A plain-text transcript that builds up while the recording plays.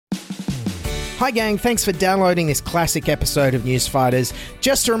Hi gang, thanks for downloading this classic episode of Newsfighters.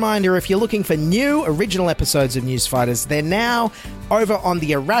 Just a reminder, if you're looking for new original episodes of Newsfighters, they're now over on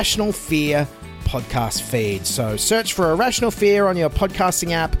the Irrational Fear podcast feed. So search for Irrational Fear on your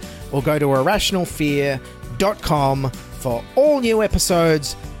podcasting app or go to irrationalfear.com for all new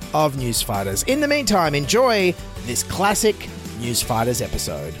episodes of Newsfighters. In the meantime, enjoy this classic Newsfighters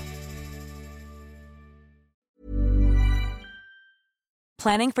episode.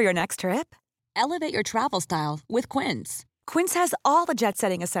 Planning for your next trip? Elevate your travel style with Quince. Quince has all the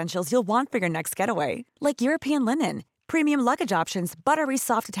jet-setting essentials you'll want for your next getaway, like European linen, premium luggage options, buttery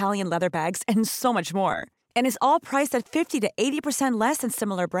soft Italian leather bags, and so much more. And is all priced at 50 to 80% less than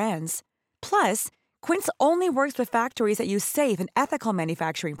similar brands. Plus, Quince only works with factories that use safe and ethical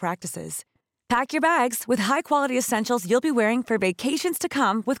manufacturing practices. Pack your bags with high-quality essentials you'll be wearing for vacations to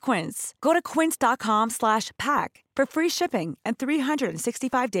come with Quince. Go to quince.com/pack for free shipping and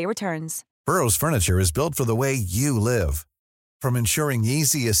 365-day returns. Burrow's furniture is built for the way you live. From ensuring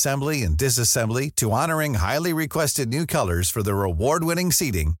easy assembly and disassembly to honoring highly requested new colors for their award-winning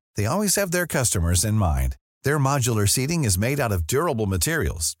seating, they always have their customers in mind. Their modular seating is made out of durable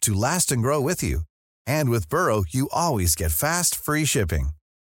materials to last and grow with you. And with Burrow, you always get fast, free shipping.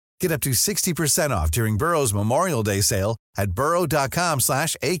 Get up to 60% off during Burrow's Memorial Day sale at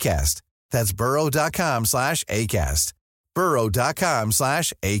burrow.com/ACAST. That's burrow.com/ACAST.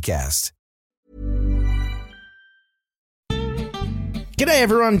 burrow.com/ACAST. G'day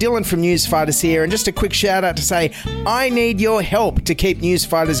everyone, Dylan from Newsfighters here, and just a quick shout out to say I need your help to keep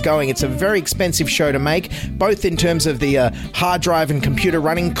Newsfighters going. It's a very expensive show to make, both in terms of the hard drive and computer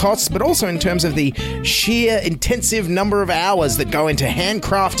running costs, but also in terms of the sheer intensive number of hours that go into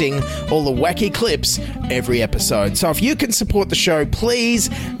handcrafting all the wacky clips every episode. So if you can support the show,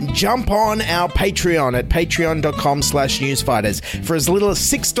 please jump on our Patreon at patreon.com/newsfighters. For as little as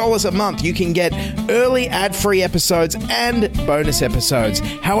 $6 a month, you can get early ad-free episodes and bonus episodes.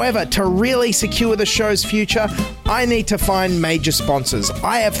 However, to really secure the show's future, I need to find major sponsors.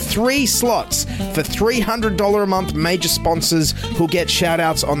 I have 3 slots for $300 a month major sponsors who'll get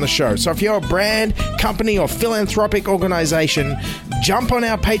shout-outs on the show. So if you're a brand, company, or philanthropic organization, jump on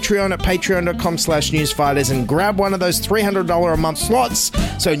our Patreon at patreon.com/newsfighters and grab one of those $300 a month slots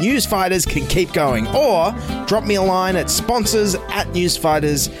so Newsfighters can keep going. Or drop me a line at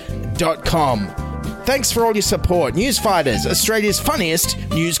sponsors@newsfighters.com. Thanks for all your support. Newsfighters, Australia's funniest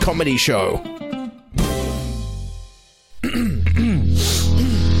news comedy show.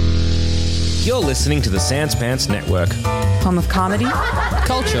 You're listening to the Sans Pants Network. Home of comedy,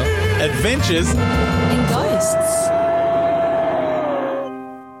 Culture, adventures, and ghosts.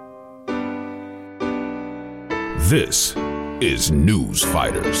 This is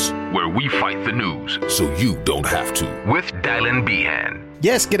Newsfighters, where we fight the news so you don't have to. With Dylan Behan.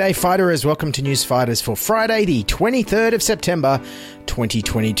 Yes, g'day fighters. Welcome to Newsfighters for Friday, the 23rd of September,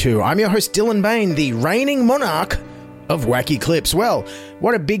 2022. I'm your host, Dylan Bain, the reigning monarch of wacky clips. Well,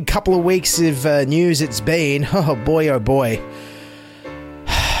 what a big couple of weeks of news it's been. Oh boy, oh boy.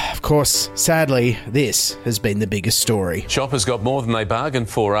 Of course, sadly, this has been the biggest story. Shoppers got more than they bargained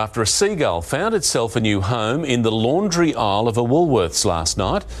for after a seagull found itself a new home in the laundry aisle of a Woolworths last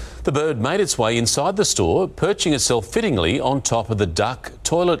night. The bird made its way inside the store, perching itself fittingly on top of the duck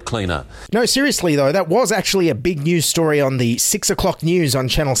toilet cleaner. No, seriously though, that was actually a big news story on the 6 o'clock news on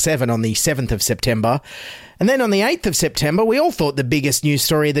Channel 7 on the 7th of September. And then on the 8th of September, we all thought the biggest news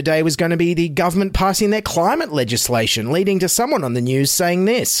story of the day was going to be the government passing their climate legislation, leading to someone on the news saying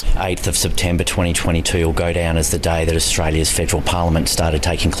this. 8th of September 2022 will go down as the day that Australia's federal parliament started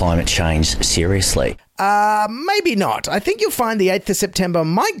taking climate change seriously. Maybe not. I think you'll find the 8th of September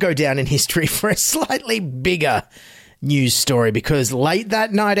might go down in history for a slightly bigger news story, because late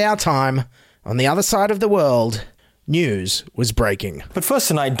that night our time, on the other side of the world, news was breaking. But first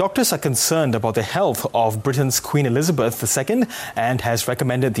tonight, doctors are concerned about the health of Britain's Queen Elizabeth II and has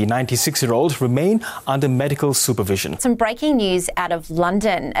recommended the 96-year-old remain under medical supervision. Some breaking news out of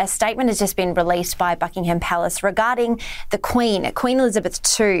London. A statement has just been released by Buckingham Palace regarding the Queen, Queen Elizabeth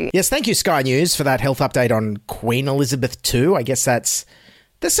II. Yes, thank you, Sky News, for that health update on Queen Elizabeth II. I guess that's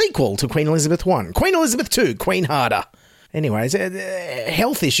the sequel to Queen Elizabeth I. Queen Elizabeth II, Queen Harder. Anyways,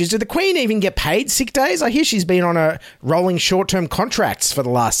 health issues. Did the Queen even get paid sick days? I hear she's been on a rolling short-term contracts for the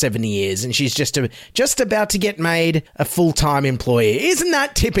last 70 years and she's just about to get made a full-time employee. Isn't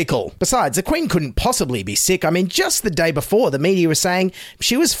that typical? Besides, the Queen couldn't possibly be sick. I mean, just the day before, the media was saying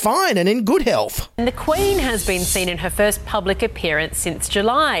she was fine and in good health. And the Queen has been seen in her first public appearance since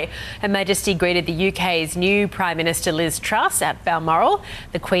July. Her Majesty greeted the UK's new Prime Minister Liz Truss at Balmoral.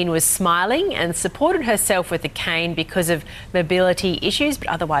 The Queen was smiling and supported herself with a cane because of of mobility issues, but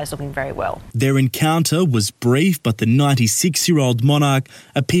otherwise looking very well. Their encounter was brief, but the 96-year-old monarch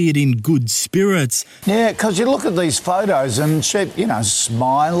appeared in good spirits. Yeah, because you look at these photos and she's,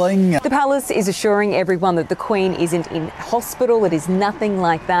 smiling. The palace is assuring everyone that the Queen isn't in hospital. It is nothing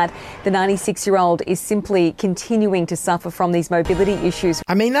like that. The 96-year-old is simply continuing to suffer from these mobility issues.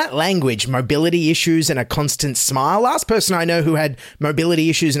 I mean, that language, mobility issues and a constant smile. Last person I know who had mobility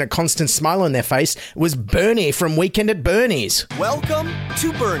issues and a constant smile on their face was Bernie from Weekend at Bernie's. Welcome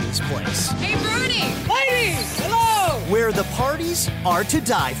to Bernie's Place. Hey, Bernie! Ladies! Hello! Where the parties are to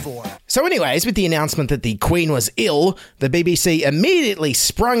die for. So anyways, with the announcement that the Queen was ill, the BBC immediately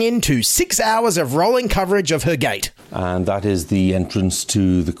sprung into 6 hours of rolling coverage of her gait. And that is the entrance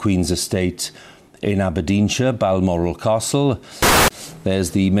to the Queen's estate in Aberdeenshire, Balmoral Castle.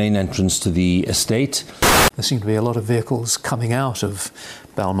 There's the main entrance to the estate. There seem to be a lot of vehicles coming out of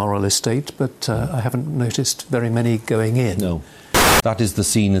Balmoral Estate, but I haven't noticed very many going in. No. That is the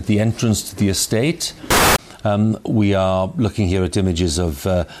scene at the entrance to the estate. We are looking here at images of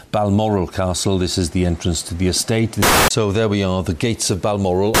Balmoral Castle. This is the entrance to the estate. So there we are, the gates of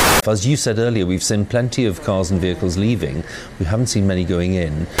Balmoral. As you said earlier, we've seen plenty of cars and vehicles leaving. We haven't seen many going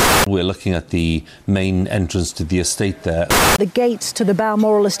in. We're looking at the main entrance to the estate there. The gates to the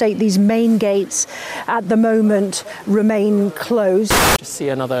Balmoral Estate, these main gates, at the moment remain closed. Just see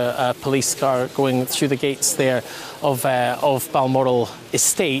another police car going through the gates there of Balmoral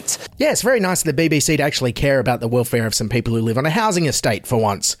Estate. Yeah, it's very nice of the BBC to actually care about the welfare of some people who live on a housing estate for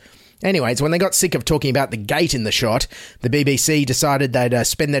once. Anyways, when they got sick of talking about the gate in the shot, the BBC decided they'd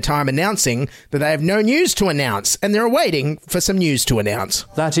spend their time announcing that they have no news to announce, and they're waiting for some news to announce.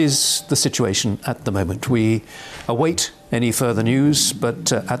 That is the situation at the moment. We await any further news,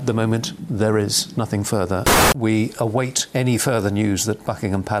 but at the moment there is nothing further. We await any further news that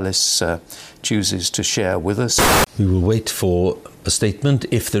Buckingham Palace chooses to share with us. We will wait for a statement,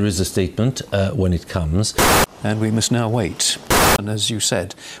 if there is a statement, when it comes. And we must now wait. And as you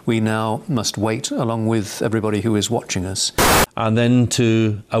said, we now must wait along with everybody who is watching us. And then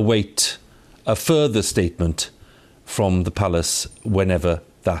to await a further statement from the palace whenever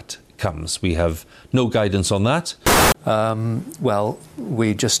that comes. We have no guidance on that. Well,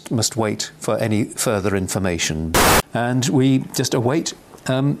 we just must wait for any further information. And we just await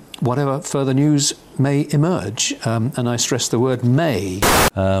whatever further news may emerge. And I stress the word may.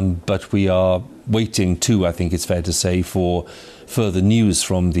 But we are waiting too, I think it's fair to say, for further news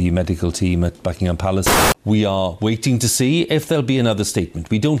from the medical team at Buckingham Palace. We are waiting to see if there'll be another statement.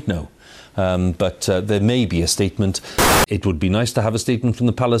 We don't know. But there may be a statement. It would be nice to have a statement from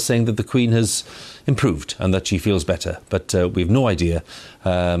the palace saying that the Queen has improved and that she feels better. But we have no idea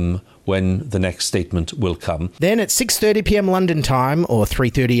when the next statement will come. Then at 6:30pm London time, or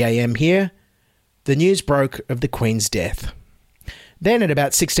 3:30am here, the news broke of the Queen's death. Then at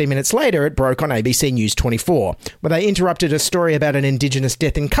about 16 minutes later, it broke on ABC News 24, where they interrupted a story about an Indigenous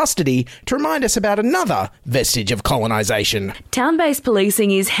death in custody to remind us about another vestige of colonisation. Town-based policing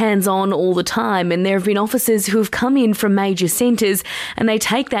is hands-on all the time, and there have been officers who have come in from major centres, and they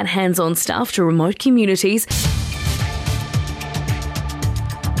take that hands-on stuff to remote communities.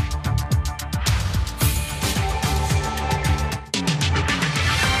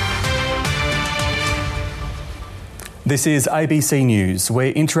 This is ABC News.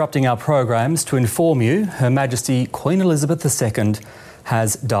 We're interrupting our programs to inform you Her Majesty Queen Elizabeth II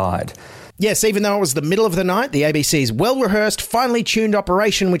has died. Yes, even though it was the middle of the night, the ABC's well-rehearsed, finely tuned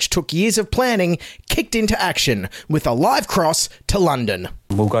operation, which took years of planning, kicked into action with a live cross to London.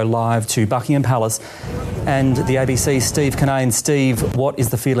 We'll go live to Buckingham Palace and the ABC's Steve Kinane. Steve, what is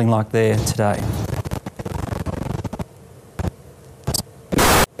the feeling like there today?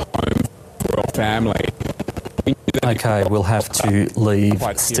 Home, royal family. OK, we'll have to leave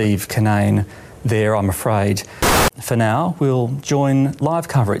Steve Kinane there, I'm afraid. For now, we'll join live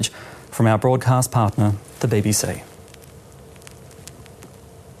coverage from our broadcast partner, the BBC.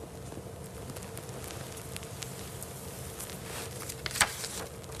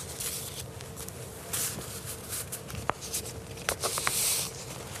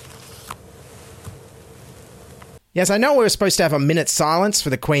 Yes, I know we were supposed to have a minute's silence for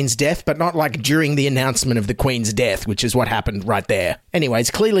the Queen's death, but not like during the announcement of the Queen's death, which is what happened right there. Anyways,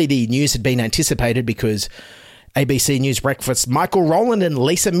 clearly the news had been anticipated because ABC News Breakfast's Michael Rowland and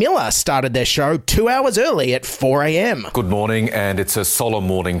Lisa Miller started their show 2 hours early at 4am. Good morning, and it's a solemn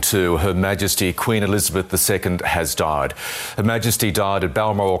morning too. Her Majesty Queen Elizabeth II has died. Her Majesty died at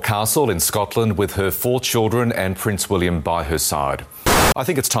Balmoral Castle in Scotland with her 4 children and Prince William by her side. I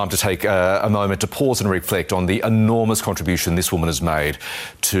think it's time to take a moment to pause and reflect on the enormous contribution this woman has made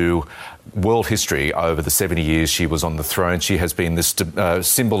to world history over the 70 years she was on the throne. She has been this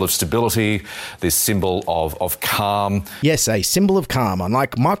symbol of stability, this symbol of calm. Yes, a symbol of calm,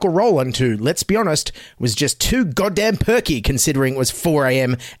 unlike Michael Rowland, who, let's be honest, was just too goddamn perky considering it was 4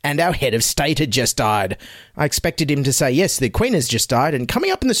 a.m. and our head of state had just died. I expected him to say, yes, the Queen has just died, and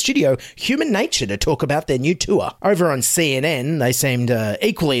coming up in the studio, Human Nature to talk about their new tour. Over on CNN, they seemed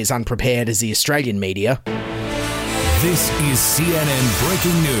equally as unprepared as the Australian media. This is CNN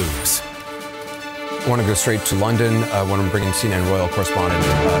Breaking News. I want to go straight to London. I want to bring in CNN Royal correspondent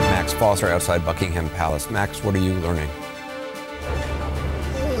Max Foster outside Buckingham Palace. Max, what are you learning?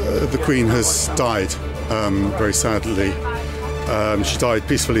 The Queen has died, very sadly. She died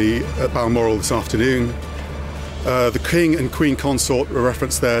peacefully at Balmoral this afternoon. The King and Queen Consort were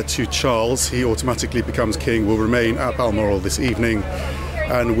referenced there to Charles. He automatically becomes King, will remain at Balmoral this evening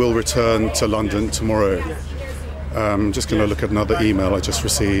and will return to London tomorrow. I'm just going to look at another email I just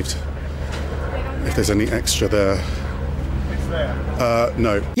received, if there's any extra there.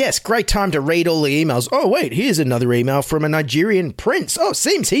 No. Yes, great time to read all the emails. Oh, wait, here's another email from a Nigerian prince. Oh,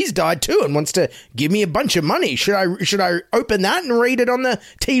 seems he's died too and wants to give me a bunch of money. Should I open that and read it on the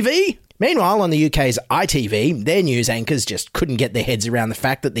TV? Meanwhile, on the UK's ITV, their news anchors just couldn't get their heads around the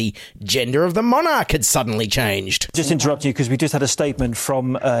fact that the gender of the monarch had suddenly changed. Just interrupt you because we just had a statement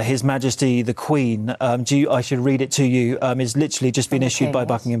from His Majesty the Queen. I should read it to you. It's literally just been issued by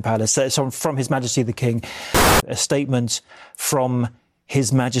Buckingham Palace. So from His Majesty the King. A statement from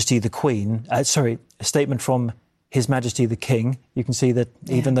His Majesty the Queen. A statement from His Majesty the King. You can see that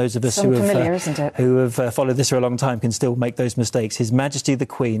even those of us who have followed this for a long time can still make those mistakes. His Majesty the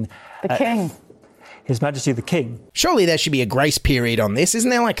Queen. The King. His Majesty the King. Surely there should be a grace period on this. Isn't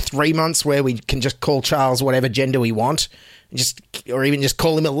there like 3 months where we can just call Charles whatever gender we want? Or even just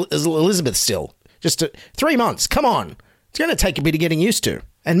call him Elizabeth still? Just 3 months. Come on. It's going to take a bit of getting used to.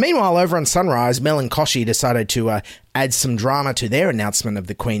 And meanwhile, over on Sunrise, Mel and Koshy decided to add some drama to their announcement of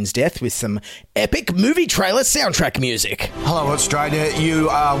the Queen's death with some epic movie trailer soundtrack music. Hello, Australia. You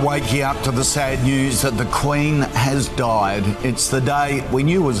are waking up to the sad news that the Queen has died. It's the day we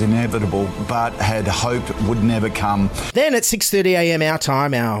knew was inevitable, but had hoped would never come. Then at 6:30am our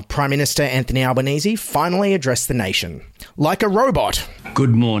time, our Prime Minister Anthony Albanese finally addressed the nation. Like a robot.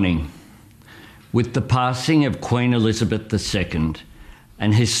 Good morning. With the passing of Queen Elizabeth II,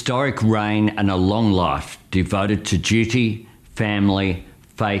 an historic reign and a long life devoted to duty, family,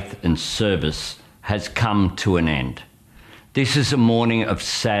 faith and service has come to an end. This is a morning of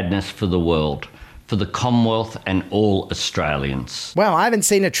sadness for the world, for the Commonwealth and all Australians. Well, I haven't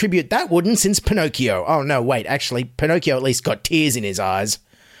seen a tribute that wooden since Pinocchio. Oh no, wait, actually, Pinocchio at least got tears in his eyes.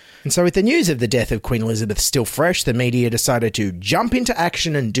 And so with the news of the death of Queen Elizabeth still fresh, the media decided to jump into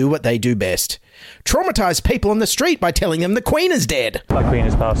action and do what they do best. Traumatise people on the street by telling them the Queen is dead. My Queen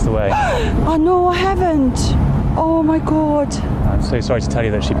has passed away. Oh no, I haven't. Oh my God. I'm so sorry to tell you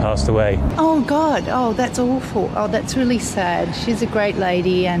that she passed away. Oh God, oh that's awful. Oh, that's really sad. She's a great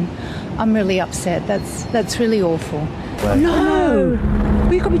lady and I'm really upset. That's really awful. No,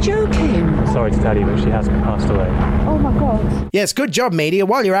 you got me joking. Sorry to tell you, but she has passed away. Oh my God. Yes, good job, media.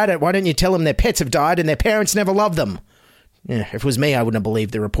 While you're at it, why don't you tell them their pets have died and their parents never loved them? Yeah, if it was me, I wouldn't have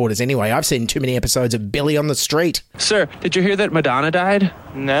believed the reporters anyway. I've seen too many episodes of Billy on the Street. Sir, did you hear that Madonna died?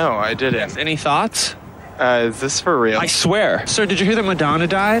 No, I didn't. Yes, any thoughts? Is this for real? I swear. Sir, did you hear that Madonna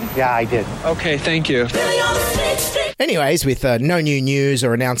died? Yeah, I did. Okay, thank you. Anyways, with no new news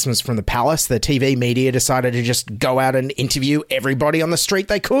or announcements from the palace, the TV media decided to just go out and interview everybody on the street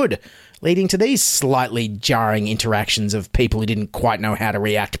they could, leading to these slightly jarring interactions of people who didn't quite know how to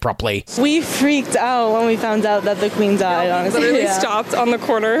react properly. We freaked out when we found out that the Queen died, honestly. Literally stopped on the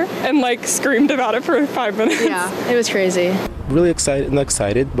corner and screamed about it for 5 minutes. Yeah, it was crazy. Really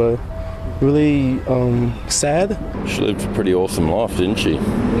excited, but really sad. She lived a pretty awesome life, didn't she?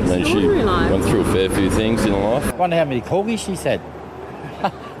 And she went through a fair few things in life. Wonder how many corgis she said.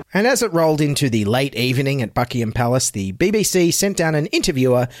 And as it rolled into the late evening at Buckingham Palace, the BBC sent down an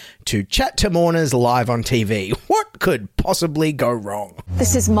interviewer to chat to mourners live on TV. What could possibly go wrong?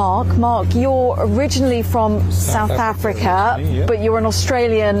 This is Mark. Mark, you're originally from South Africa, but you're an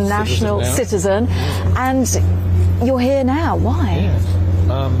Australian national citizen, and you're here now. Why?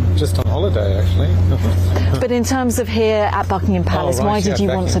 Just on holiday, actually. But in terms of here at Buckingham Palace, why did you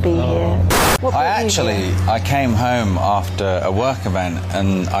want to be here? I came home after a work event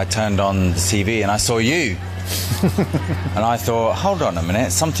and I turned on the TV and I saw you. And I thought, hold on a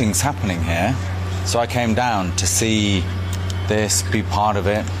minute, something's happening here. So I came down to see this, be part of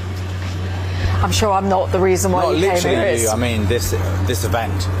it. I'm sure I'm not the reason why you came here. You, I mean, this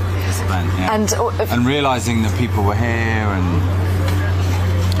event. Yeah. And realising that people were here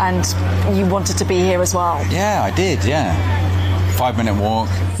and you wanted to be here as well. Yeah, I did, yeah. 5-minute walk.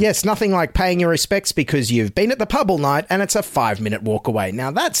 Yes, nothing like paying your respects because you've been at the pub all night and it's a 5-minute walk away. Now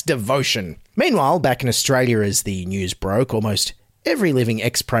that's devotion. Meanwhile, back in Australia as the news broke, almost every living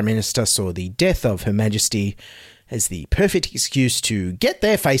ex-Prime Minister saw the death of Her Majesty as the perfect excuse to get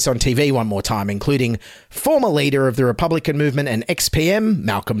their face on TV one more time, including former leader of the Republican movement and ex-PM,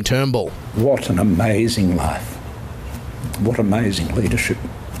 Malcolm Turnbull. What an amazing life. What amazing leadership.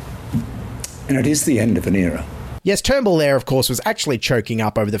 And it is the end of an era. Yes, Turnbull there, of course, was actually choking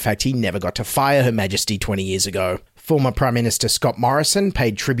up over the fact he never got to fire Her Majesty 20 years ago. Former Prime Minister Scott Morrison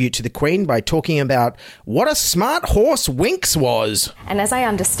paid tribute to the Queen by talking about what a smart horse Winks was. And as I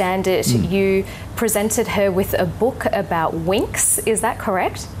understand it, you presented her with a book about Winks, is that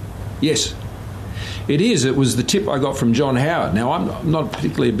correct? Yes, it is. It was the tip I got from John Howard. Now, I'm not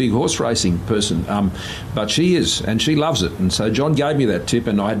particularly a big horse racing person, but she is, and she loves it. And so John gave me that tip,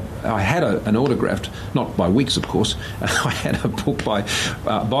 and I had an autographed, not by Winks, of course. I had a book by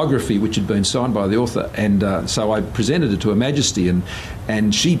biography which had been signed by the author, and so I presented it to Her Majesty,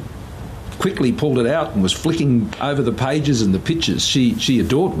 and she quickly pulled it out and was flicking over the pages and the pictures. She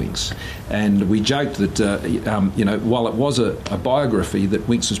adored Winks, and we joked that while it was a biography, that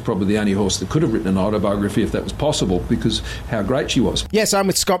Winks was probably the only horse that could have written an autobiography if that was possible, because how great she was. Yes, I'm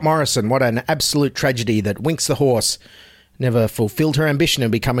with Scott Morrison. What an absolute tragedy that Winks the horse never fulfilled her ambition of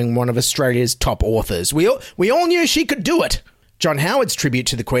becoming one of Australia's top authors. We all knew she could do it. John Howard's tribute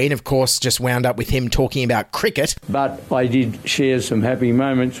to the Queen, of course, just wound up with him talking about cricket. But I did share some happy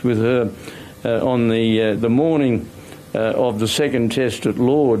moments with her on the morning of the second test at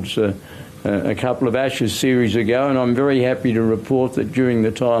Lord's a couple of Ashes series ago, and I'm very happy to report that during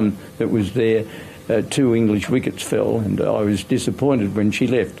the time that was there, 2 English wickets fell, and I was disappointed when she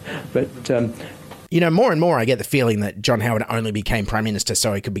left. But more and more I get the feeling that John Howard only became Prime Minister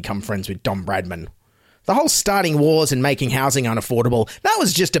so he could become friends with Don Bradman. The whole starting wars and making housing unaffordable, that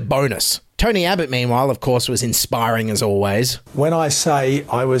was just a bonus. Tony Abbott, meanwhile, of course, was inspiring as always. When I say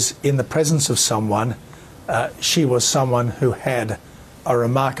I was in the presence of someone, she was someone who had a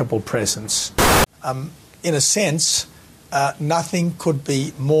remarkable presence. In a sense, nothing could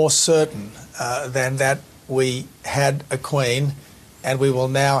be more certain than that we had a queen and we will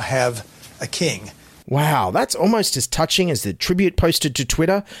now have a king. Wow, that's almost as touching as the tribute posted to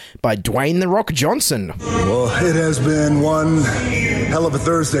Twitter by Dwayne "The Rock" Johnson. Well, it has been one hell of a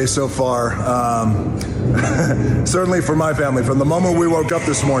Thursday so far. Certainly for my family. From the moment we woke up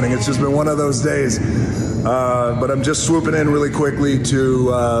this morning, it's just been one of those days. But I'm just swooping in really quickly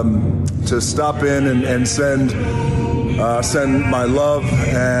to stop in and send my love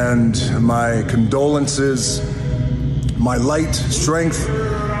and my condolences, my light, strength,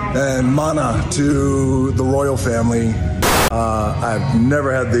 and mana to the royal family. I've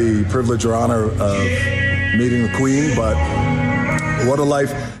never had the privilege or honor of meeting the Queen, but what a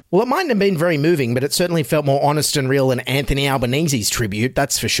life. Well, it mightn't have been very moving, but it certainly felt more honest and real than Anthony Albanese's tribute,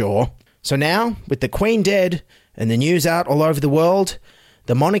 that's for sure. So now, with the Queen dead and the news out all over the world,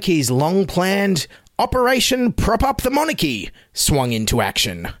 the monarchy's long-planned Operation Prop Up the Monarchy swung into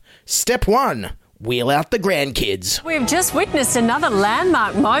action. Step 1. Wheel out the grandkids. We've just witnessed another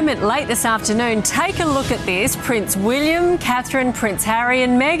landmark moment late this afternoon. Take a look at this. Prince William, Catherine, Prince Harry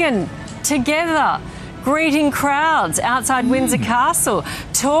and Meghan together, greeting crowds outside Windsor Castle,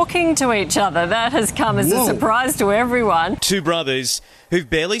 talking to each other. That has come as a surprise to everyone. 2 brothers who've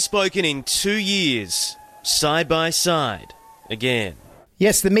barely spoken in 2 years, side by side, again.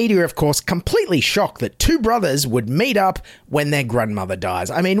 Yes, the media, of course, completely shocked that 2 brothers would meet up when their grandmother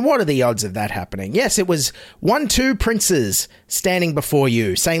dies. I mean, what are the odds of that happening? Yes, it was 2 princes standing before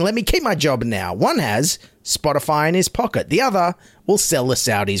you saying, let me keep my job now. One has Spotify in his pocket. The other will sell the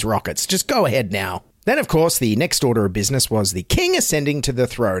Saudis rockets. Just go ahead now. Then, of course, the next order of business was the king ascending to the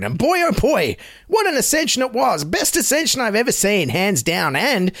throne. And boy, oh boy, what an ascension it was. Best ascension I've ever seen, hands down.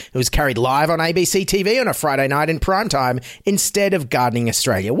 And it was carried live on ABC TV on a Friday night in primetime instead of Gardening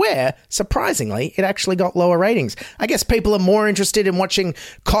Australia, where, surprisingly, it actually got lower ratings. I guess people are more interested in watching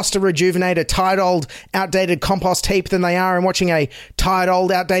Costa rejuvenate a tired old outdated compost heap than they are in watching a tired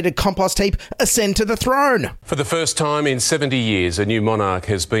old outdated compost heap ascend to the throne. For the first time in 70 years, a new monarch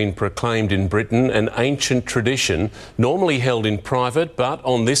has been proclaimed in Britain, an ancient tradition, normally held in private, but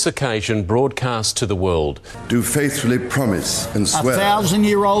on this occasion broadcast to the world. Do faithfully promise and swear. A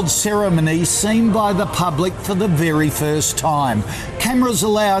 1,000-year-old ceremony seen by the public for the very first time. Cameras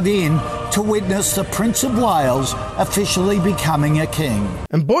allowed in to witness the Prince of Wales officially becoming a king.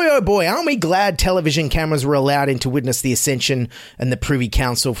 And boy, oh boy, aren't we glad television cameras were allowed in to witness the Ascension and the Privy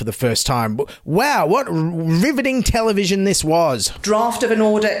Council for the first time. Wow, what riveting television this was. Draft of an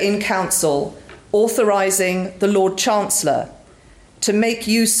order in Council authorising the Lord Chancellor to make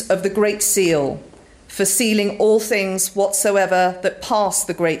use of the Great Seal for sealing all things whatsoever that pass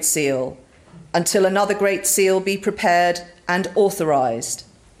the Great Seal, until another Great Seal be prepared and authorised.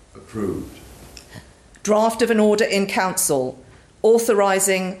 Approved. Draft of an order in Council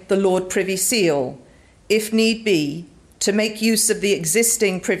authorising the Lord Privy Seal, if need be, to make use of the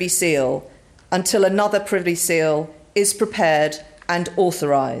existing Privy Seal until another Privy Seal is prepared and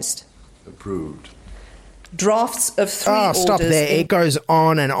authorised. Approved. Drafts of 3 orders... Oh, stop there. It goes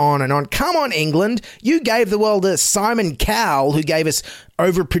on and on and on. Come on, England. You gave the world a Simon Cowell, who gave us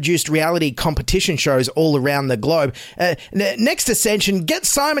overproduced reality competition shows all around the globe. Next Ascension, get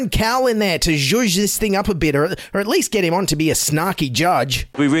Simon Cowell in there to zhuzh this thing up a bit, or at least get him on to be a snarky judge.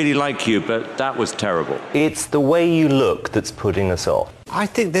 We really like you, but that was terrible. It's the way you look that's putting us off. I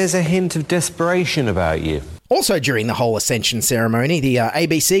think there's a hint of desperation about you. Also, during the whole Ascension ceremony, the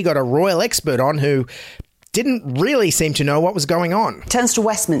ABC got a royal expert on who didn't really seem to know what was going on. Turns to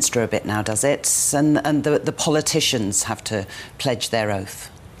Westminster a bit now, does it? And the politicians have to pledge their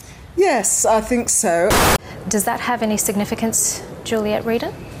oath. Yes, I think so. Does that have any significance, Juliet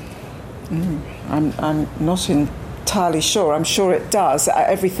Reedon? I'm not entirely sure. I'm sure it does.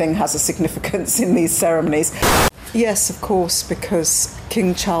 Everything has a significance in these ceremonies. Yes, of course, because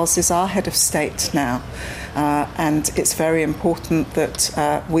King Charles is our head of state now, and it's very important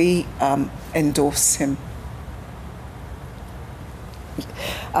that we endorse him.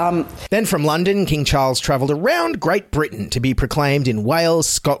 Then from London, King Charles travelled around Great Britain to be proclaimed in Wales,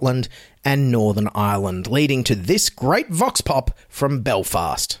 Scotland and Northern Ireland, leading to this great vox pop from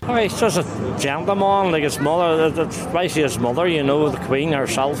Belfast. Oh, he's just a gentleman, like his mother, especially his mother, you know, the Queen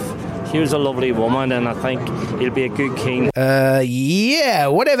herself. She was a lovely woman, and I think he'll be a good king. Yeah,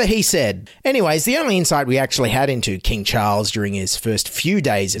 whatever he said. Anyways, the only insight we actually had into King Charles during his first few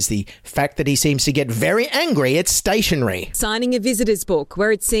days is the fact that he seems to get very angry at stationery. Signing a visitor's book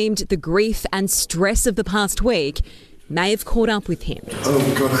where it seemed the grief and stress of the past week may have caught up with him.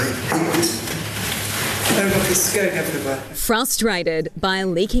 Oh, God, I hate this. Oh, look, it's going everywhere. Frustrated by a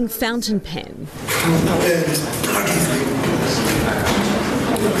leaking fountain pen.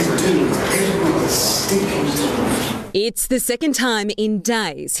 It's the second time in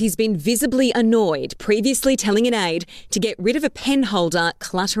days he's been visibly annoyed, previously telling an aide to get rid of a pen holder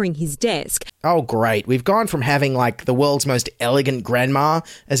cluttering his desk. Oh, great. We've gone from having, like, the world's most elegant grandma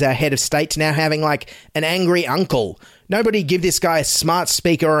as our head of state to now having, like, an angry uncle. Nobody give this guy a smart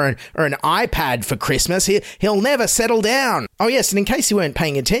speaker or an iPad for Christmas. He'll never settle down. Oh, yes, and in case you weren't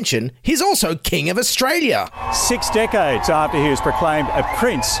paying attention, he's also King of Australia. 6 decades after he was proclaimed a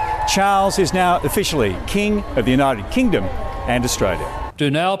prince, Charles is now officially King of the United Kingdom and Australia. Do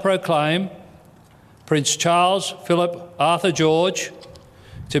now proclaim Prince Charles Philip Arthur George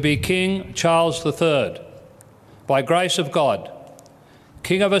to be King Charles III, by grace of God,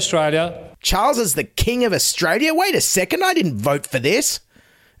 King of Australia. Charles is the King of Australia? Wait a second, I didn't vote for this.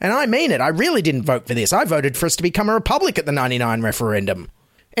 And I mean it, I really didn't vote for this. I voted for us to become a republic at the 99 referendum.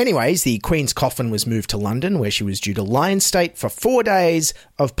 Anyways, the Queen's coffin was moved to London, where she was due to lie in state for 4 days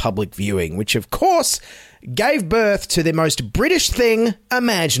of public viewing, which of course gave birth to the most British thing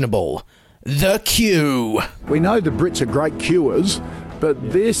imaginable, the queue. We know the Brits are great queuers,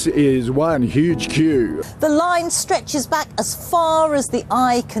 but this is one huge queue. The line stretches back as far as the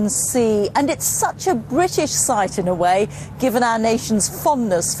eye can see, and it's such a British sight in a way, given our nation's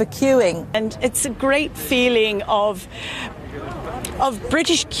fondness for queuing. And it's a great feeling of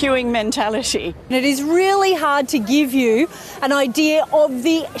British queuing mentality. It is really hard to give you an idea of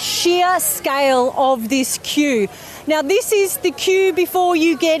the sheer scale of this queue. Now, this is the queue before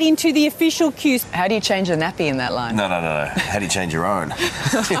you get into the official queue. How do you change a nappy in that line? No. How do you change your own?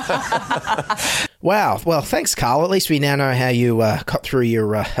 Wow. Well, thanks, Carl. At least we now know how you got through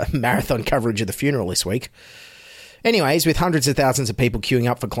your marathon coverage of the funeral this week. Anyways, with hundreds of thousands of people queuing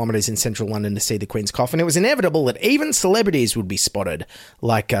up for kilometres in central London to see the Queen's coffin, it was inevitable that even celebrities would be spotted,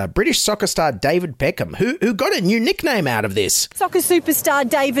 like British soccer star David Beckham, who got a new nickname out of this. Soccer superstar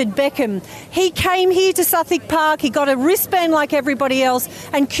David Beckham. He came here to Southwark Park, he got a wristband like everybody else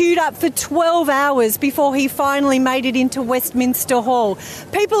and queued up for 12 hours before he finally made it into Westminster Hall.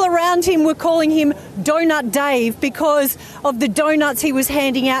 People around him were calling him Donut Dave because of the donuts he was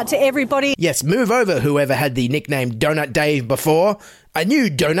handing out to everybody. Yes, move over whoever had the nickname Donut Dave before. A new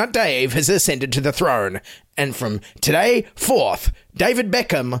Donut Dave has ascended to the throne. And from today forth, David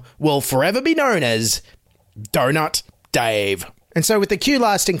Beckham will forever be known as Donut Dave. And so with the queue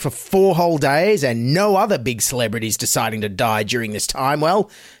lasting for 4 whole days and no other big celebrities deciding to die during this time, well,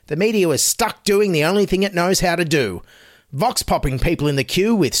 the media was stuck doing the only thing it knows how to do. Vox popping people in the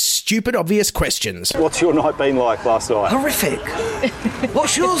queue with stupid, obvious questions. What's your night been like last night? Horrific.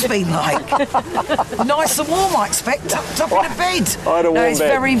 What's yours been like? Nice and warm, I expect. Tucked up in a bed. I had a warm No, it's bed.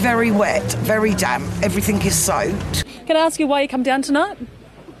 very, very wet, very damp. Everything is soaked. Can I ask you why you come down tonight?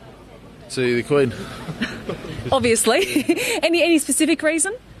 See the Queen. Obviously. Any specific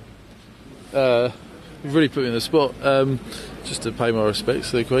reason? You've really put me in the spot. Just to pay my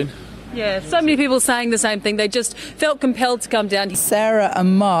respects to the Queen. Yeah, so many people saying the same thing. They just felt compelled to come down. Sarah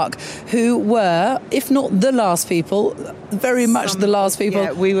and Mark, who were, if not the last people, very much the last people.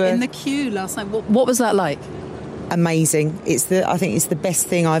 Yeah, we were in the queue last night. What was that like? Amazing. I think it's the best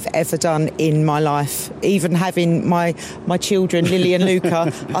thing I've ever done in my life. Even having my children, Lily and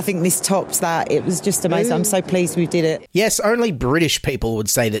Luca, I think this tops that. It was just amazing. I'm so pleased we did it. Yes, only British people would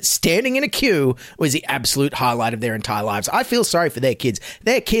say that standing in a queue was the absolute highlight of their entire lives. I feel sorry for their kids.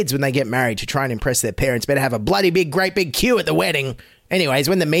 Their kids, when they get married to try and impress their parents, better have a bloody big, great big queue at the wedding. Anyways,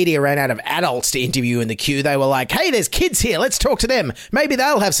 when the media ran out of adults to interview in the queue, they were like, hey, there's kids here, let's talk to them. Maybe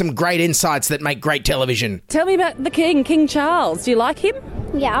they'll have some great insights that make great television. Tell me about the King, King Charles. Do you like him?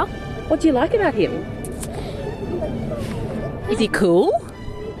 Yeah. What do you like about him? Is he cool?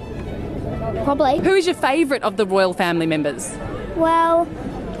 Probably. Who is your favourite of the royal family members? Well,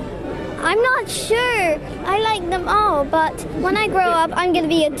 I'm not sure. I like them all, but when I grow up, I'm going to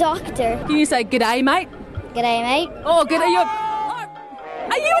be a doctor. Can you say g'day, mate? G'day, mate. Oh, g'day.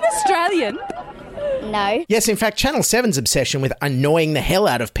 Are you an Australian? No. Yes, in fact, Channel 7's obsession with annoying the hell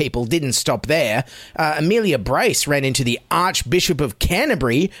out of people didn't stop there. Amelia Brace ran into the Archbishop of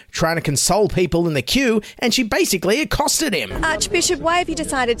Canterbury trying to console people in the queue, and she basically accosted him. Archbishop, why have you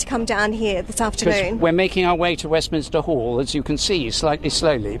decided to come down here this afternoon? We're making our way to Westminster Hall, as you can see, slightly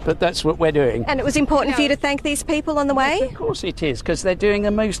slowly, but that's what we're doing. And it was important for you to thank these people on the way? Yes, of course it is, because they're doing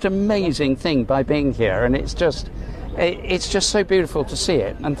the most amazing thing by being here, and it's just so beautiful to see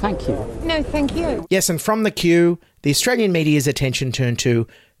it, and thank you. No, thank you. Yes, and from the queue, the Australian media's attention turned to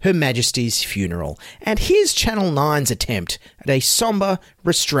Her Majesty's funeral. And here's Channel 9's attempt at a sombre,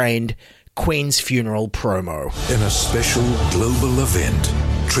 restrained Queen's funeral promo. In a special global event,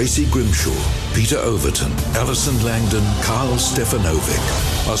 Tracy Grimshaw, Peter Overton, Alison Langdon, Carl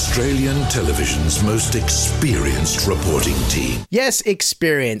Stefanovic, Australian television's most experienced reporting team. Yes,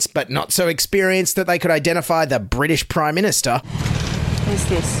 experienced, but not so experienced that they could identify the British Prime Minister. Who's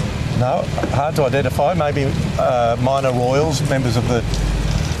this? No, hard to identify. Maybe minor royals, members of the...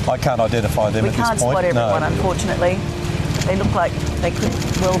 I can't identify them at this point. We can't spot everyone, unfortunately. They look like they could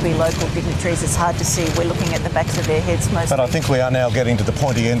well be local dignitaries. It's hard to see. We're looking at the backs of their heads mostly. But I think we are now getting to the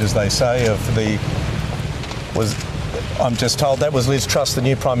pointy end, as they say, of the... I'm just told that was Liz Truss, the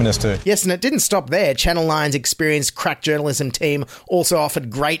new Prime Minister. Yes, and it didn't stop there. Channel 9's experienced crack journalism team also offered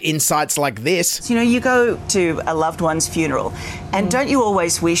great insights like this. You know, you go to a loved one's funeral, and don't you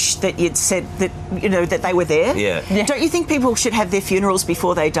always wish that you'd said that, you know, that they were there? Yeah. Don't you think people should have their funerals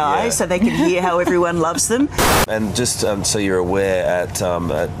before they die so they can hear how everyone loves them? And just so you're aware, at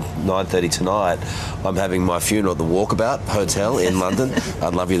 9:30 tonight, I'm having my funeral at the Walkabout Hotel in London.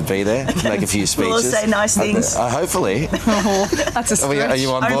 I'd love you to be there, make a few speeches. We'll all say nice things. Hopefully. Oh, that's a stretch. Are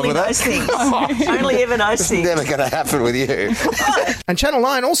you on board Only with that? nice things. Only ever nice things. It's never going to happen with you. And Channel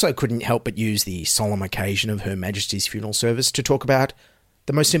 9 also couldn't help but use the solemn occasion of Her Majesty's funeral service to talk about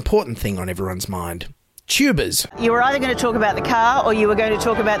the most important thing on everyone's mind. Tubers. You were either going to talk about the car or you were going to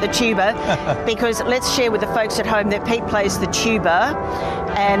talk about the tuba, because let's share with the folks at home that Pete plays the tuba,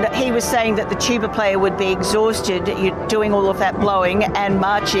 and he was saying that the tuba player would be exhausted doing all of that blowing and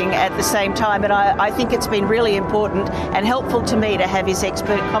marching at the same time, and I think it's been really important and helpful to me to have his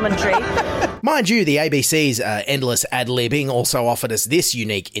expert commentary. Mind you, the ABC's endless ad-libbing also offered us this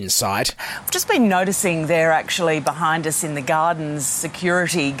unique insight. I've just been noticing there actually behind us in the gardens,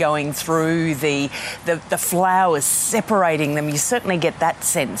 security going through the flowers, separating them. You certainly get that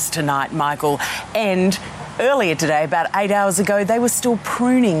sense tonight, Michael. And Earlier today, about 8 hours ago, they were still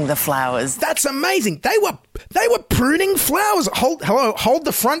pruning the flowers. That's amazing. They were pruning flowers. Hold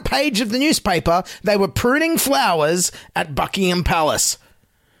the front page of the newspaper. They were pruning flowers at Buckingham Palace.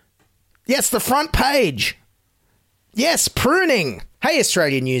 Yes, the front page. Yes, pruning. Hey,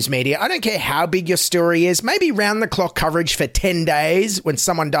 Australian news media, I don't care how big your story is. Maybe round-the-clock coverage for 10 days when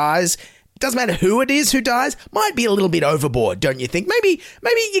someone dies. It doesn't matter who it is who dies. Might be a little bit overboard, don't you think? Maybe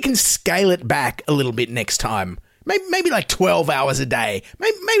you can scale it back a little bit next time. Maybe like 12 hours a day.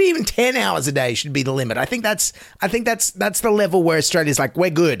 Maybe even 10 hours a day should be the limit. I think that's the level where Australia's like, we're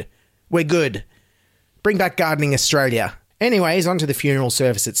good. We're good. Bring back Gardening Australia. Anyways, onto the funeral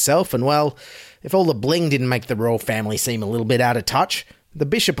service itself, and well, if all the bling didn't make the royal family seem a little bit out of touch, the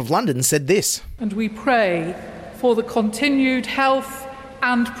Bishop of London said this. And we pray for the continued health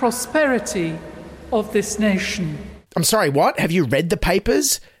and prosperity of this nation. I'm sorry, what? Have you read the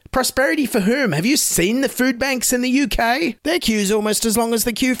papers? Prosperity for whom? Have you seen the food banks in the UK? Their queue's almost as long as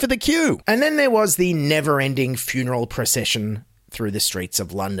the queue for the queue. And then there was the never-ending funeral procession through the streets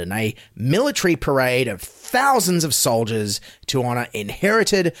of London, a military parade of thousands of soldiers to honour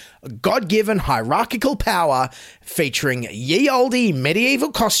inherited, God-given hierarchical power featuring ye olde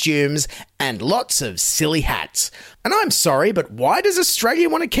medieval costumes and lots of silly hats. And I'm sorry, but why does Australia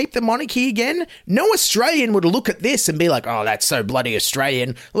want to keep the monarchy again? No Australian would look at this and be like, oh, that's so bloody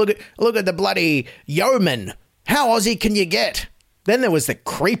Australian. Look at the bloody yeoman. How Aussie can you get? Then there was the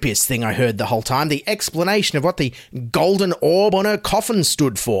creepiest thing I heard the whole time, the explanation of what the golden orb on her coffin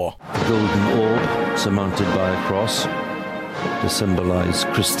stood for. The golden orb, surmounted by a cross, to symbolise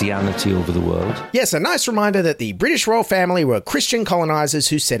Christianity over the world. Yes, a nice reminder that the British royal family were Christian colonisers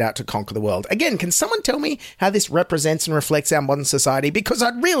who set out to conquer the world. Again, can someone tell me how this represents and reflects our modern society? Because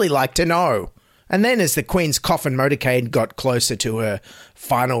I'd really like to know. And then as the Queen's coffin motorcade got closer to her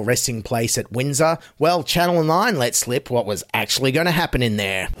final resting place at Windsor, well, Channel 9 let slip what was actually going to happen in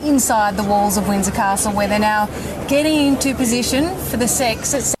there. Inside the walls of Windsor Castle, where they're now getting into position for the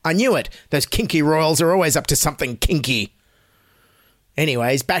sex. I knew it. Those kinky royals are always up to something kinky.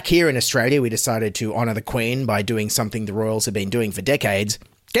 Anyways, back here in Australia, we decided to honour the Queen by doing something the royals have been doing for decades.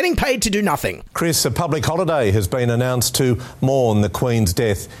 Getting paid to do nothing. Chris, a public holiday has been announced to mourn the Queen's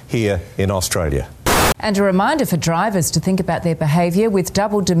death here in Australia. And a reminder for drivers to think about their behaviour with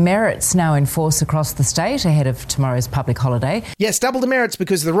double demerits now in force across the state ahead of tomorrow's public holiday. Yes, double demerits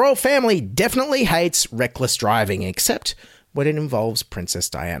because the royal family definitely hates reckless driving, except when it involves Princess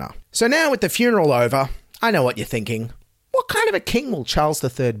Diana. So now with the funeral over, I know what you're thinking. What kind of a king will Charles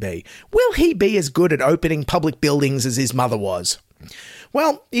III be? Will he be as good at opening public buildings as his mother was?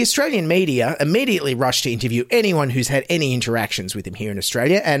 Well, the Australian media immediately rushed to interview anyone who's had any interactions with him here in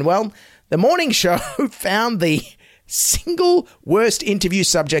Australia, and well, the morning show found the single worst interview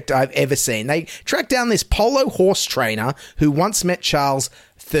subject I've ever seen. They tracked down this polo horse trainer who once met Charles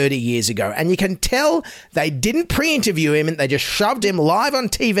 30 years ago, and you can tell they didn't pre-interview him and they just shoved him live on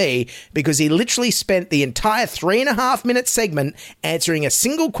TV because he literally spent the entire 3.5-minute segment answering a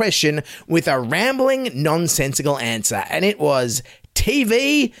single question with a rambling, nonsensical answer, and it was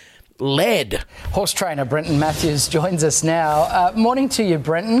TV led. Horse trainer Brenton Matthews joins us now. Morning to you,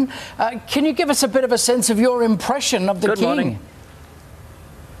 Brenton. Can you give us a bit of a sense of your impression of the Good King? Morning.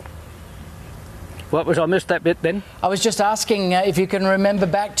 What was I missed that bit then? I was just asking if you can remember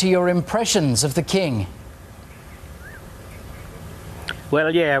back to your impressions of the King.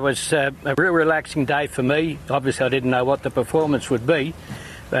 Well, yeah, it was a real relaxing day for me. Obviously, I didn't know what the performance would be.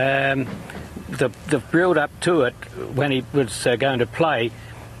 The build-up to it, when he was going to play,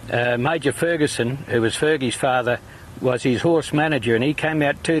 Major Ferguson, who was Fergie's father, was his horse manager, and he came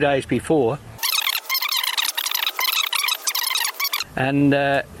out 2 days before. And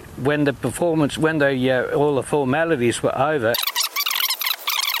when the performance, when all the formalities were over,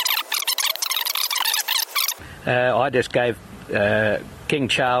 I just gave King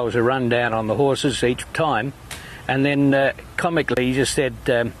Charles a rundown on the horses each time, and then comically he just said,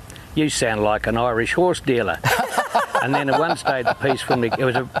 "You sound like an Irish horse dealer." And then at one stage of the piece, when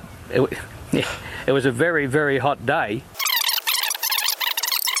it was a very, very hot day.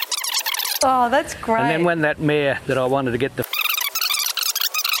 Oh, that's great. And then when that mare that I wanted to get the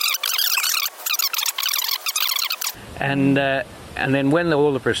and then when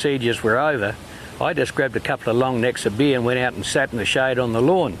all the procedures were over, I just grabbed a couple of long necks of beer and went out and sat in the shade on the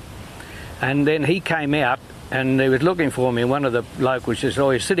lawn. And then he came out and he was looking for me, and one of the locals just,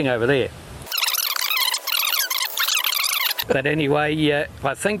 "Oh, he's sitting over there." But anyway,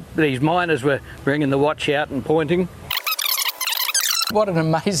 I think these miners were bringing the watch out and pointing. What an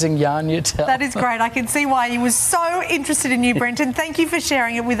amazing yarn you tell. That is great. I can see why he was so interested in you, Brenton. Thank you for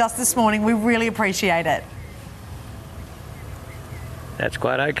sharing it with us this morning. We really appreciate it. that's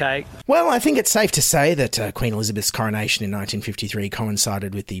quite okay. Well, I think it's safe to say that Queen Elizabeth's coronation in 1953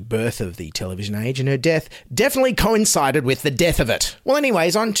 coincided with the birth of the television age, and her death definitely coincided with the death of it. Well,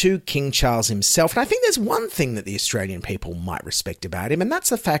 anyways, on to King Charles himself, and I think there's one thing that the Australian people might respect about him, and that's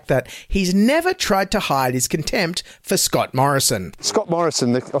the fact that he's never tried to hide his contempt for Scott Morrison. Scott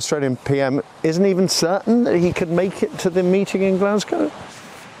Morrison, the Australian PM, isn't even certain that he could make it to the meeting in Glasgow?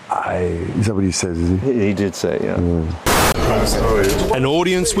 Is that what he says, is he? He did say, yeah. An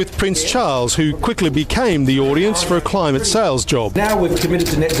audience with Prince Charles, who quickly became the audience for a climate sales job. Now we've committed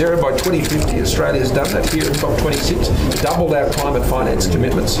to net zero by 2050. Australia's done that here at COP26, doubled our climate finance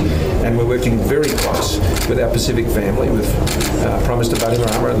commitments, and we're working very close with our Pacific family, with Prime Minister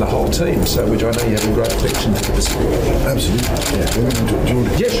Bainimarama and the whole team, so which I know you have a great affection for the Pacific. Absolutely.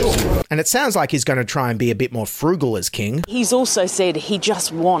 Yeah, sure. And it sounds like he's going to try and be a bit more frugal as king. He's also said he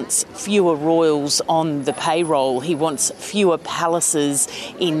just wants fewer royals on the payroll. He wants fewer palaces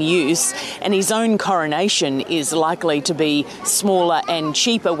in use, and his own coronation is likely to be smaller and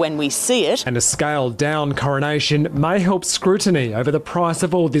cheaper when we see it. And a scaled-down coronation may help scrutiny over the price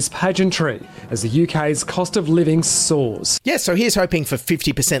of all this pageantry as the UK's cost of living soars. Yeah, so he's hoping for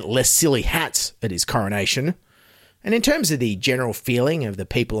 50% less silly hats at his coronation. And in terms of the general feeling of the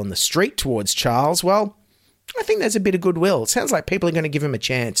people on the street towards Charles, well, I think there's a bit of goodwill. It sounds like people are going to give him a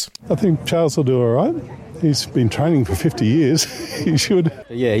chance. I think Charles will do all right. He's been training for 50 years. He should.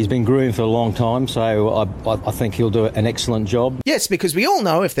 Yeah, he's been grooming for a long time, so I think he'll do an excellent job. Yes, because we all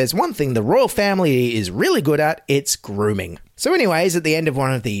know if there's one thing the royal family is really good at, it's grooming. So anyways, at the end of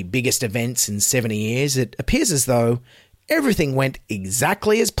one of the biggest events in 70 years, it appears as though everything went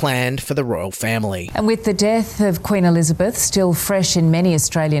exactly as planned for the royal family. And with the death of Queen Elizabeth still fresh in many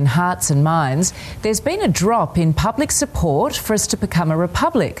Australian hearts and minds, there's been a drop in public support for us to become a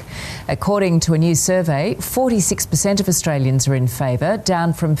republic. According to a new survey, 46% of Australians are in favour,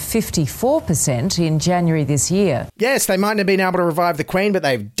 down from 54% in January this year. Yes, they mightn't have been able to revive the Queen, but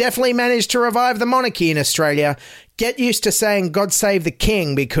they've definitely managed to revive the monarchy in Australia. Get used to saying God save the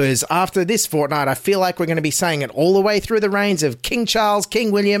King, because after this fortnight, I feel like we're going to be saying it all the way through the reigns of King Charles,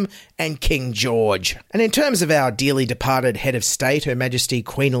 King William and King George. And in terms of our dearly departed head of state, Her Majesty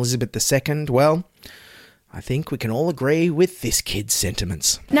Queen Elizabeth II, well, I think we can all agree with this kid's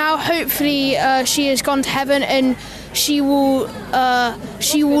sentiments. Now, hopefully, she has gone to heaven and she will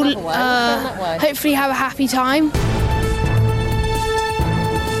hopefully have a happy time.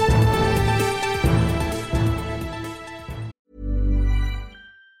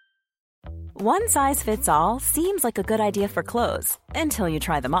 One size fits all seems like a good idea for clothes until you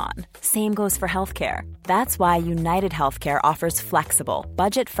try them on. Same goes for healthcare. That's why United Healthcare offers flexible,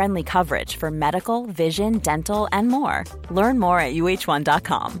 budget-friendly coverage for medical, vision, dental, and more. Learn more at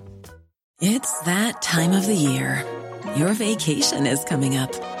uh1.com. It's that time of the year. Your vacation is coming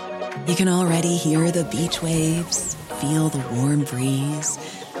up. You can already hear the beach waves, feel the warm breeze,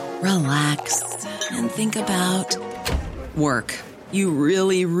 relax, and think about work. You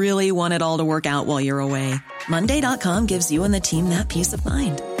really, really want it all to work out while you're away. Monday.com gives you and the team that peace of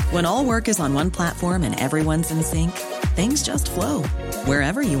mind. When all work is on one platform and everyone's in sync, things just flow.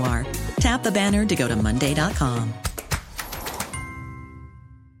 Wherever you are, tap the banner to go to Monday.com.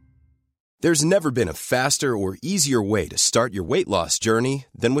 There's never been a faster or easier way to start your weight loss journey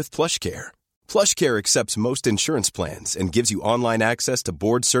than with PlushCare. PlushCare accepts most insurance plans and gives you online access to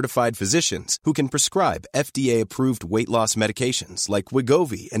board-certified physicians who can prescribe FDA-approved weight loss medications like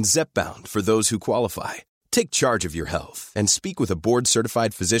Wegovy and Zepbound for those who qualify. Take charge of your health and speak with a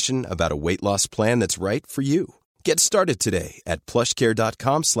board-certified physician about a weight loss plan that's right for you. Get started today at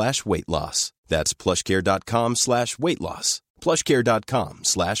plushcare.com/weight loss. That's plushcare.com/weight loss.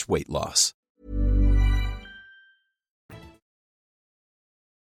 plushcare.com/weight loss.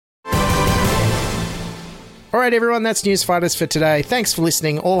 All right, everyone, that's Newsfighters for today. Thanks for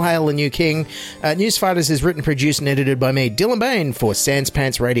listening. All hail the new king. Newsfighters is written, produced, and edited by me, Dylan Bain, for Sans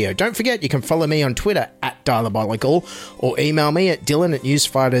Pants Radio. Don't forget, you can follow me on Twitter @Diabolical, or email me at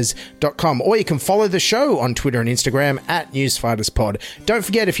dylan@newsfighters.com, or you can follow the show on Twitter and Instagram @NewsFightersPod. Don't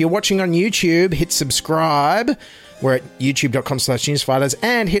forget, if you're watching on YouTube, hit subscribe. We're at youtube.com/newsfighters,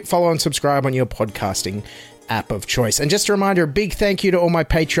 and hit follow and subscribe on your podcasting app of choice. And just a reminder, a big thank you to all my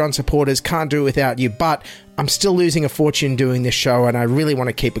Patreon supporters. Can't do it without you, but I'm still losing a fortune doing this show, and I really want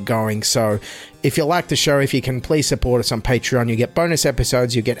to keep it going. So if you like the show, if you can please support us on Patreon, you get bonus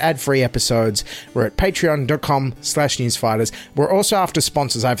episodes, you get ad-free episodes. We're at patreon.com/newsfighters. We're also after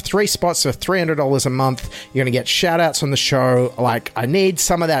sponsors. I have 3 spots for $300 a month. You're going to get shout outs on the show. Like, I need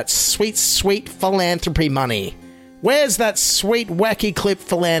some of that sweet, sweet philanthropy money. Where's that sweet wacky clip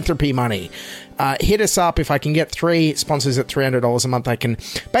philanthropy money? Hit us up. If I can get 3 sponsors at $300 a month, I can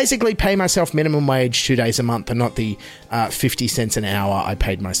basically pay myself minimum wage 2 days a month and not the 50 cents an hour I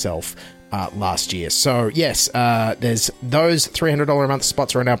paid myself last year. So yes, there's those $300 a month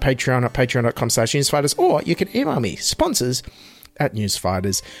spots are on our Patreon at patreon.com/newsfighters, or you can email me,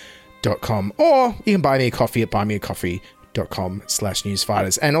 sponsors@newsfighters.com, or you can buy me a coffee at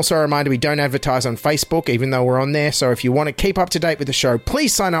buymeacoffee.com/newsfighters. And also a reminder, we don't advertise on Facebook, even though we're on there. So if you want to keep up to date with the show,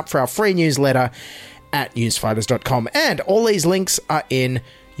 please sign up for our free newsletter at newsfighters.com. And all these links are in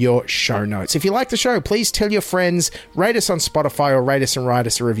your show notes. If you like the show, please tell your friends, rate us on Spotify, or rate us and write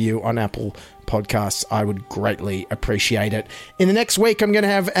us a review on Apple Podcasts. I would greatly appreciate it. In the next week, I'm going to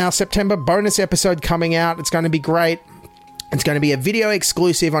have our September bonus episode coming out. It's going to be great. It's going to be a video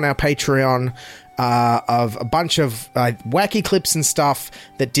exclusive on our Patreon of a bunch of wacky clips and stuff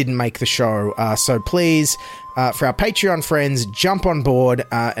that didn't make the show. So please, for our Patreon friends, jump on board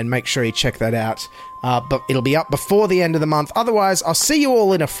and make sure you check that out. But it'll be up before the end of the month. Otherwise, I'll see you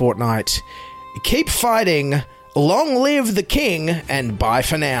all in a fortnight. Keep fighting. Long live the king, and bye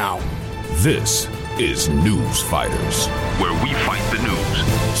for now. This is News Fighters, where we fight the news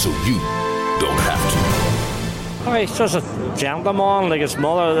so you don't have to. Oh, he's just a gentleman, like his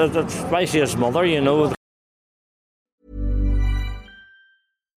mother. That's basically his mother, you know.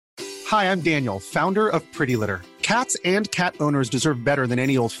 Hi, I'm Daniel, founder of Pretty Litter. Cats and cat owners deserve better than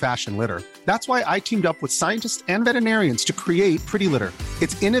any old-fashioned litter. That's why I teamed up with scientists and veterinarians to create Pretty Litter.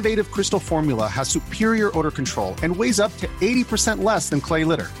 Its innovative crystal formula has superior odor control and weighs up to 80% less than clay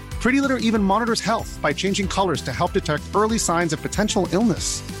litter. Pretty Litter even monitors health by changing colors to help detect early signs of potential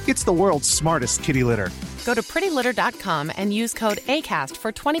illness. It's the world's smartest kitty litter. Go to prettylitter.com and use code ACAST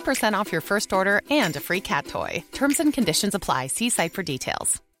for 20% off your first order and a free cat toy. Terms and conditions apply. See site for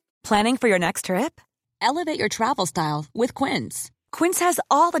details. Planning for your next trip? Elevate your travel style with Quince. Quince has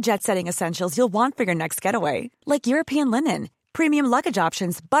all the jet-setting essentials you'll want for your next getaway, like European linen, premium luggage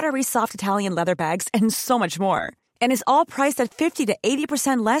options, buttery soft Italian leather bags, and so much more. And is all priced at 50 to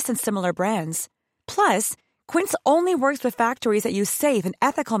 80% less than similar brands. Plus, Quince only works with factories that use safe and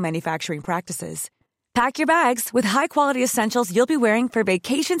ethical manufacturing practices. Pack your bags with high-quality essentials you'll be wearing for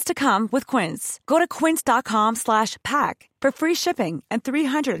vacations to come with Quince. Go to quince.com/pack for free shipping and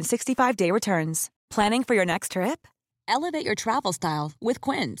 365-day returns. Planning for your next trip? Elevate your travel style with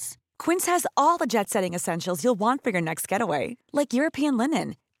Quince. Quince has all the jet-setting essentials you'll want for your next getaway, like European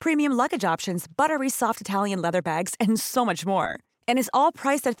linen, premium luggage options, buttery soft Italian leather bags, and so much more. And is all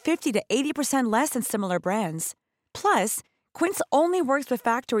priced at 50 to 80% less than similar brands. Plus, Quince only works with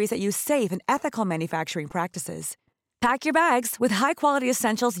factories that use safe and ethical manufacturing practices. Pack your bags with high-quality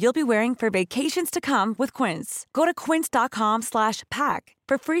essentials you'll be wearing for vacations to come with Quince. Go to quince.com/pack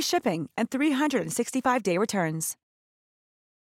for free shipping and 365-day returns.